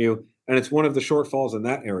tasks for you. And it's one of the shortfalls in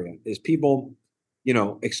that area is people,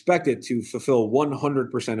 expect it to fulfill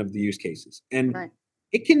 100% of the use cases. And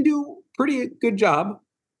it can do pretty good job.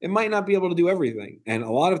 It might not be able to do everything. And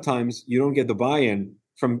a lot of times you don't get the buy-in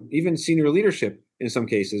from even senior leadership in some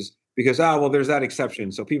cases because, there's that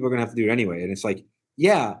exception. So people are going to have to do it anyway. And it's like,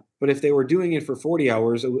 yeah, but if they were doing it for 40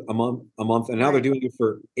 hours a month, and now they're doing it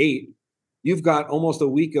for 8, you've got almost a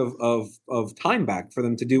week of time back for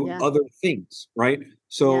them to do other things, right?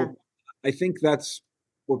 So I think that's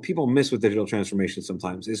what people miss with digital transformation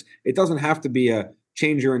sometimes is it doesn't have to be a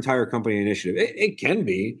change your entire company initiative. It can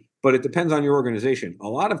be, but it depends on your organization. A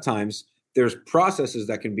lot of times there's processes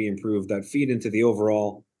that can be improved that feed into the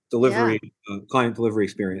overall delivery, client delivery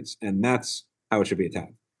experience. And that's how it should be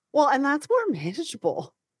attacked. Well, and that's more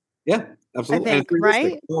manageable. Yeah, absolutely. I think, and it's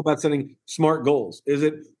right? It's all about setting smart goals. Is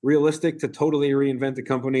it realistic to totally reinvent a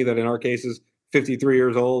company that in our case is 53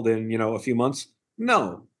 years old in, a few months?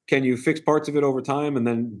 No. Can you fix parts of it over time and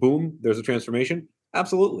then boom, there's a transformation?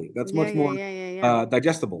 Absolutely. That's much more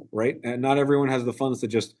digestible, right? And not everyone has the funds to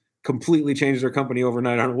just completely change their company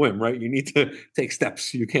overnight on a whim, right? You need to take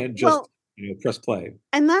steps. You can't just press play.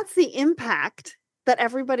 And that's the impact that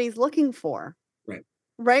everybody's looking for.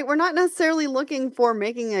 Right? We're not necessarily looking for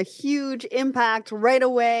making a huge impact right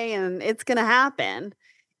away and it's going to happen.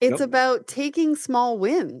 It's about taking small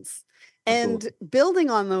wins and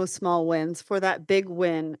building on those small wins for that big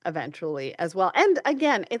win eventually as well. And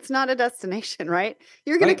again, it's not a destination, right?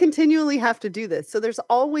 You're going to continually have to do this. So there's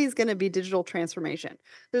always going to be digital transformation.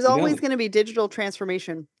 There's always going to be digital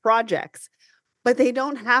transformation projects. But they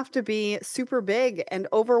don't have to be super big and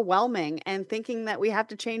overwhelming and thinking that we have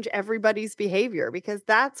to change everybody's behavior, because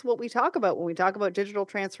that's what we talk about when we talk about digital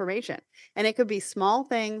transformation. And it could be small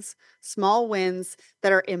things, small wins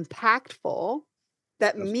that are impactful,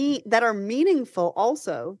 that are meaningful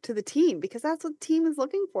also to the team, because that's what the team is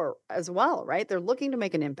looking for as well, right? They're looking to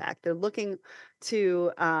make an impact. They're looking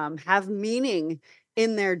to have meaning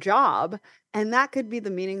in their job, and that could be the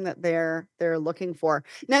meaning that they're looking for.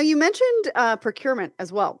 Now, you mentioned procurement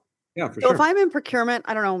as well. Yeah, for So if sure. I'm in procurement,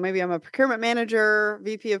 I don't know, maybe I'm a procurement manager,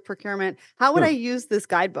 VP of procurement. How would I Sure. use this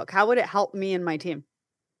guidebook? How would it help me and my team?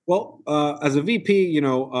 Well, as a VP,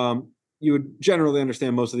 you would generally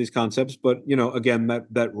understand most of these concepts, but again,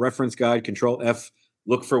 that reference guide, Control F,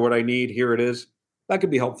 look for what I need. Here it is. That could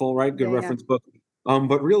be helpful, right? Good Yeah, yeah. reference book.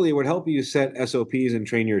 But really, it would help you set SOPs and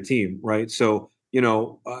train your team, right? So,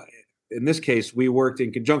 in this case, we worked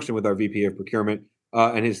in conjunction with our VP of procurement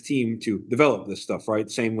and his team to develop this stuff,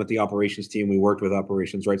 right? Same with the operations team. We worked with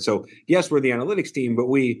operations, right? So, yes, we're the analytics team, but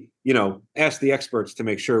we, asked the experts to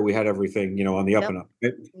make sure we had everything, on the up Yep. and up.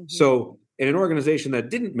 Right? Mm-hmm. So, in an organization that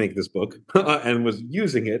didn't make this book and was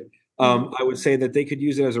using it, I would say that they could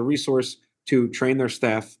use it as a resource to train their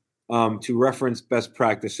staff, to reference best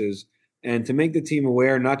practices, and to make the team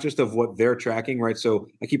aware not just of what they're tracking, right? So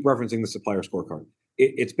I keep referencing the supplier scorecard.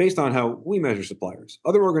 It's based on how we measure suppliers.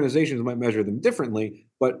 Other organizations might measure them differently,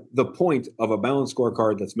 but the point of a balanced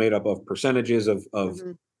scorecard that's made up of percentages of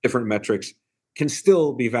different metrics can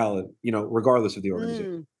still be valid, regardless of the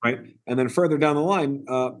organization, right? And then further down the line,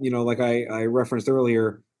 like I referenced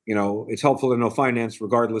earlier, it's helpful to know finance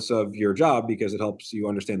regardless of your job because it helps you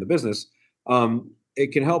understand the business.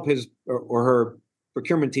 It can help his or her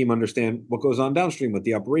procurement team understand what goes on downstream with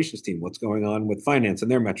the operations team, what's going on with finance and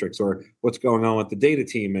their metrics, or what's going on with the data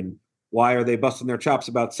team, and why are they busting their chops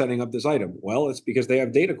about setting up this item? Well, it's because they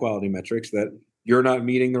have data quality metrics that you're not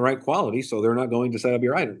meeting the right quality, so they're not going to set up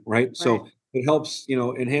your item, right? So it helps,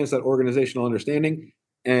 enhance that organizational understanding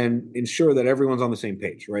and ensure that everyone's on the same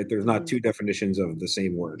page, right? There's not two definitions of the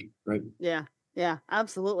same word, right? Yeah. Yeah,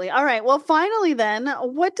 absolutely. All right. Well, finally then,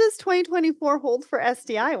 what does 2024 hold for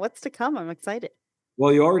SDI? What's to come? I'm excited.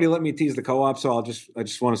 Well, you already let me tease the co-op, so I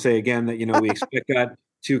just want to say again that we expect that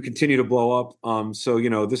to continue to blow up. So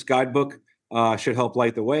this guidebook should help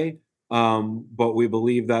light the way. But we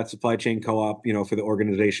believe that supply chain co-op, for the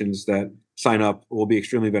organizations that sign up will be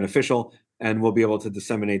extremely beneficial and will be able to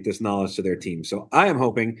disseminate this knowledge to their team. So I am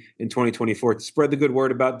hoping in 2024 to spread the good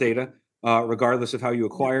word about data, regardless of how you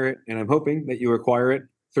acquire it. And I'm hoping that you acquire it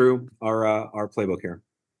through our playbook here.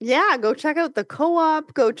 Yeah, go check out the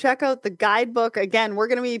co-op, go check out the guidebook. Again, we're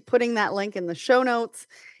going to be putting that link in the show notes,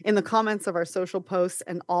 in the comments of our social posts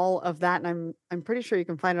and all of that. And I'm pretty sure you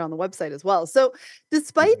can find it on the website as well. So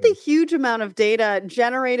despite the huge amount of data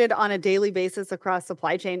generated on a daily basis across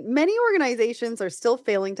supply chain, many organizations are still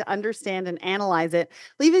failing to understand and analyze it,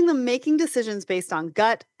 leaving them making decisions based on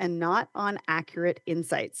gut and not on accurate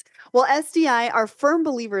insights. Well, SDI are firm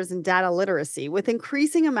believers in data literacy. With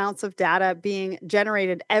increasing amounts of data being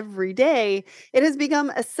generated every day, it has become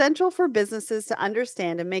essential for businesses to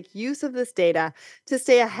understand and make use of this data to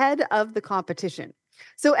stay ahead of the competition.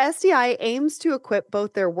 So, SDI aims to equip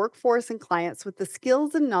both their workforce and clients with the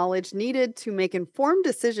skills and knowledge needed to make informed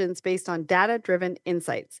decisions based on data-driven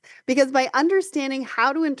insights. Because by understanding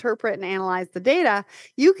how to interpret and analyze the data,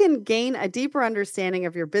 you can gain a deeper understanding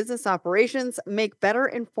of your business operations, make better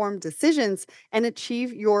informed decisions, and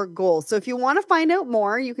achieve your goals. So, if you want to find out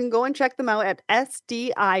more, you can go and check them out at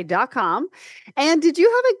sdi.com. And did you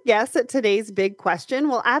have a guess at today's big question?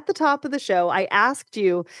 Well, at the top of the show, I asked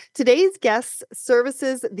you, today's guest services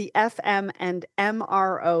the FM and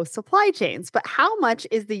MRO supply chains, but how much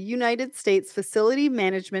is the United States facility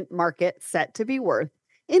management market set to be worth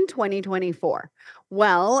in 2024?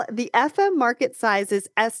 Well, the FM market size is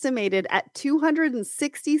estimated at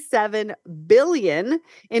 267 billion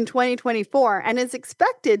in 2024 and is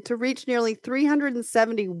expected to reach nearly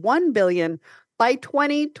 371 billion by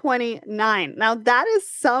 2029. Now, that is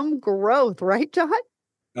some growth, right, John?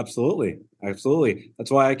 Absolutely. Absolutely. That's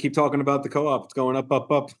why I keep talking about the co-op. It's going up, up,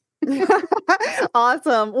 up.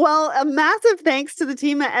 Awesome. Well, a massive thanks to the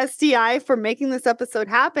team at SDI for making this episode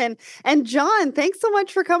happen. And John, thanks so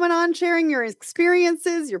much for coming on, sharing your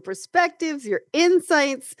experiences, your perspectives, your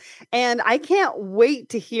insights. And I can't wait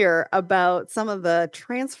to hear about some of the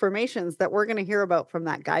transformations that we're going to hear about from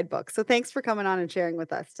that guidebook. So thanks for coming on and sharing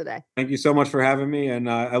with us today. Thank you so much for having me. And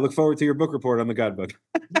I look forward to your book report on the guidebook.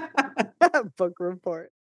 Book report.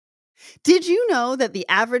 Did you know that the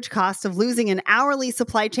average cost of losing an hourly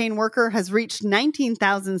supply chain worker has reached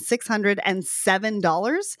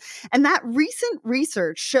 $19,607? And that recent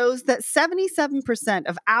research shows that 77%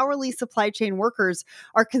 of hourly supply chain workers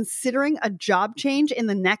are considering a job change in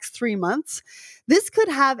the next 3 months. This could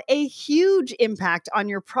have a huge impact on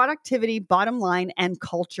your productivity, bottom line, and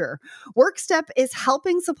culture. WorkStep is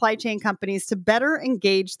helping supply chain companies to better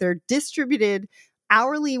engage their distributed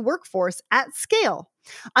hourly workforce at scale.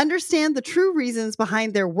 Understand the true reasons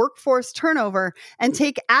behind their workforce turnover and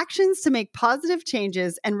take actions to make positive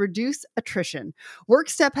changes and reduce attrition.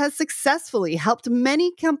 WorkStep has successfully helped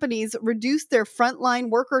many companies reduce their frontline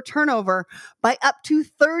worker turnover by up to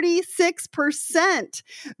 36%.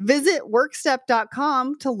 Visit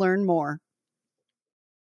workstep.com to learn more.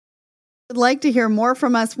 Would like to hear more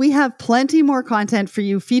from us, we have plenty more content for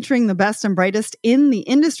you featuring the best and brightest in the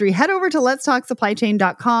industry. Head over to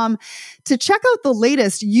letstalksupplychain.com to check out the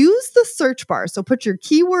latest. Use the search bar. So put your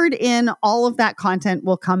keyword in, all of that content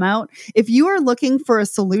will come out. If you are looking for a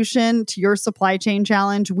solution to your supply chain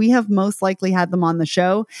challenge, we have most likely had them on the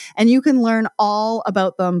show, and you can learn all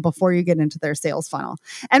about them before you get into their sales funnel.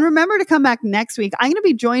 And remember to come back next week. I'm going to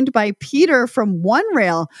be joined by Peter from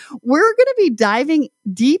OneRail. We're going to be diving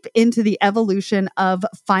deep into the evolution of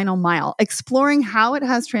Final Mile, exploring how it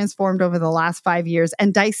has transformed over the last 5 years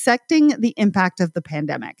and dissecting the impact of the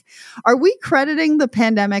pandemic. Are we crediting the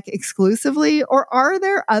pandemic exclusively, or are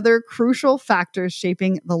there other crucial factors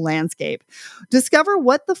shaping the landscape? Discover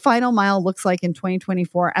what the Final Mile looks like in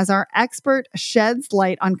 2024 as our expert sheds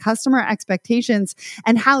light on customer expectations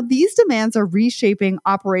and how these demands are reshaping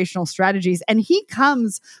operational strategies. And he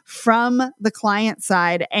comes from the client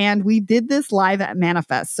side, and we did this live at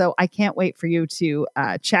Manifest. So I can't wait for you to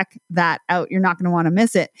check that out. You're not going to want to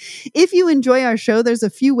miss it. If you enjoy our show, there's a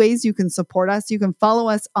few ways you can support us. You can follow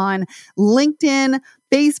us on LinkedIn,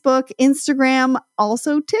 Facebook, Instagram,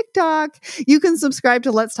 also TikTok. You can subscribe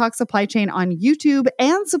to Let's Talk Supply Chain on YouTube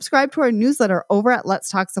and subscribe to our newsletter over at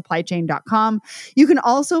letstalksupplychain.com. You can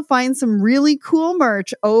also find some really cool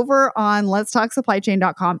merch over on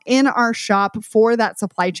letstalksupplychain.com in our shop for that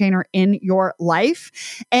supply chainer in your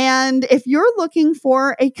life. And if you're looking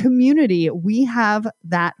for a community, we have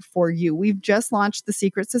that for you. We've just launched the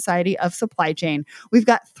Secret Society of Supply Chain. We've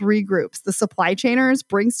got 3 groups. The Supply Chainers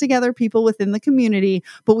brings together people within the community,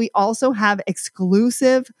 but we also have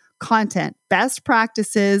exclusive content, best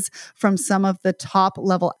practices from some of the top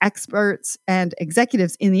level experts and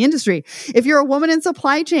executives in the industry. If you're a woman in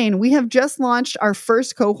supply chain, we have just launched our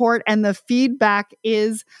first cohort, and the feedback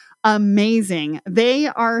is amazing. They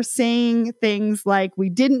are saying things like, we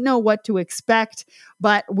didn't know what to expect,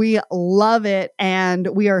 but we love it. And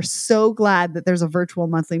we are so glad that there's a virtual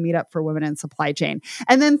monthly meetup for women in supply chain.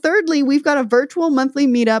 And then thirdly, we've got a virtual monthly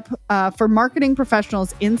meetup for marketing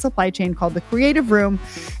professionals in supply chain called the Creative Room.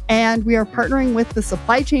 And we are partnering with the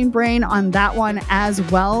Supply Chain Brain on that one as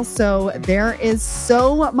well. So there is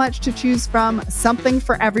so much to choose from, something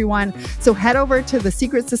for everyone. So head over to the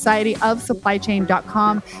Secret Society of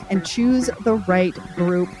Supplychain.com and choose the right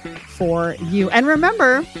group for you. And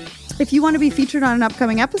remember, if you want to be featured on an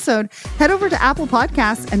upcoming episode, head over to Apple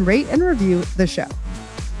Podcasts and rate and review the show.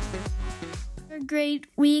 A great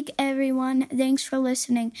week, everyone. Thanks for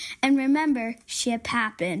listening. And remember, ship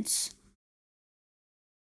happens.